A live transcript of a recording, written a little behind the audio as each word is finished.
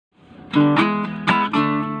Born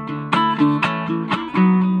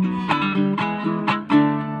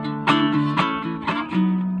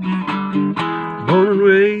and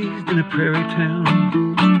raised in a prairie town,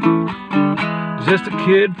 just a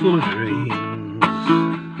kid full of dreams.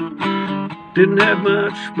 Didn't have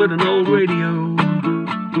much but an old radio.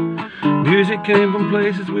 Music came from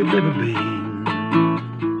places we'd never been.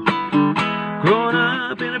 Growing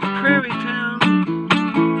up in a prairie town,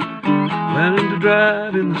 learning to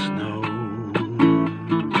drive in the snow.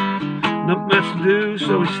 Not much to do,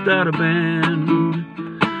 so we start a band.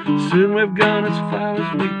 Soon we've gone as far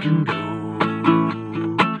as we can go.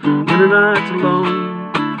 Winter nights are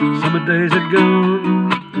long, summer days are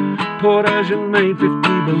gone. Portage in Maine,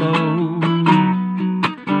 50 below.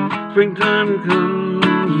 Springtime comes,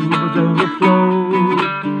 rivers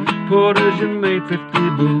overflow. Portage in Maine, 50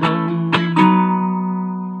 below.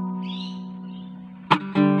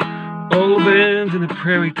 All the bands in a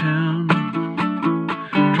prairie town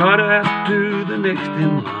try to outdo the next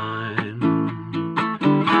in line.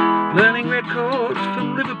 Learning records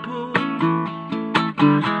from Liverpool,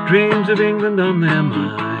 dreams of England on their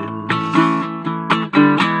minds.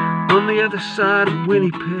 On the other side of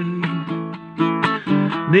Winnipeg,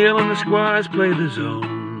 Neil and the Squires play the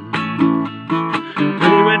zone.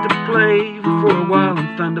 Then he went to play for a while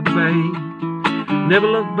in Thunder Bay. Never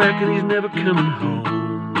looked back and he's never coming home.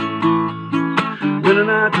 Winter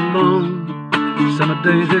nights are long, summer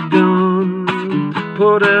days are gone.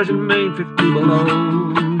 Portage in Maine, 50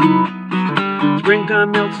 below.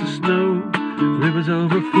 Springtime melts the snow, rivers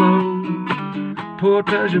overflow.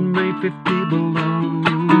 Portage in Maine, 50 below.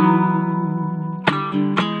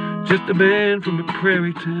 Just a band from a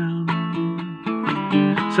prairie town.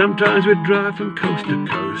 Sometimes we'd drive from coast to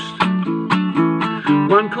coast.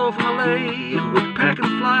 One call from LA and we'd pack and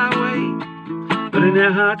fly away. But in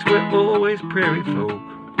our hearts we're always prairie folk.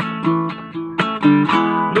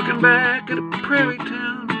 Looking back at a prairie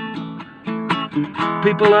town,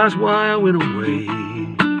 people ask why I went away.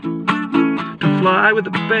 To fly with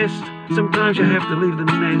the best, sometimes you have to leave the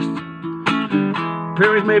nest.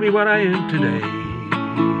 Prairie's maybe what I am today.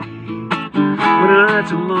 Winter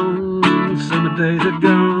nights are long, summer days are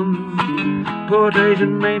gone. Portage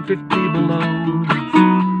in Maine, 50 below.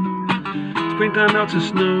 Springtime melts the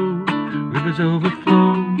snow, rivers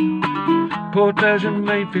overflow. Portage in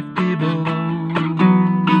Maine, 50 below.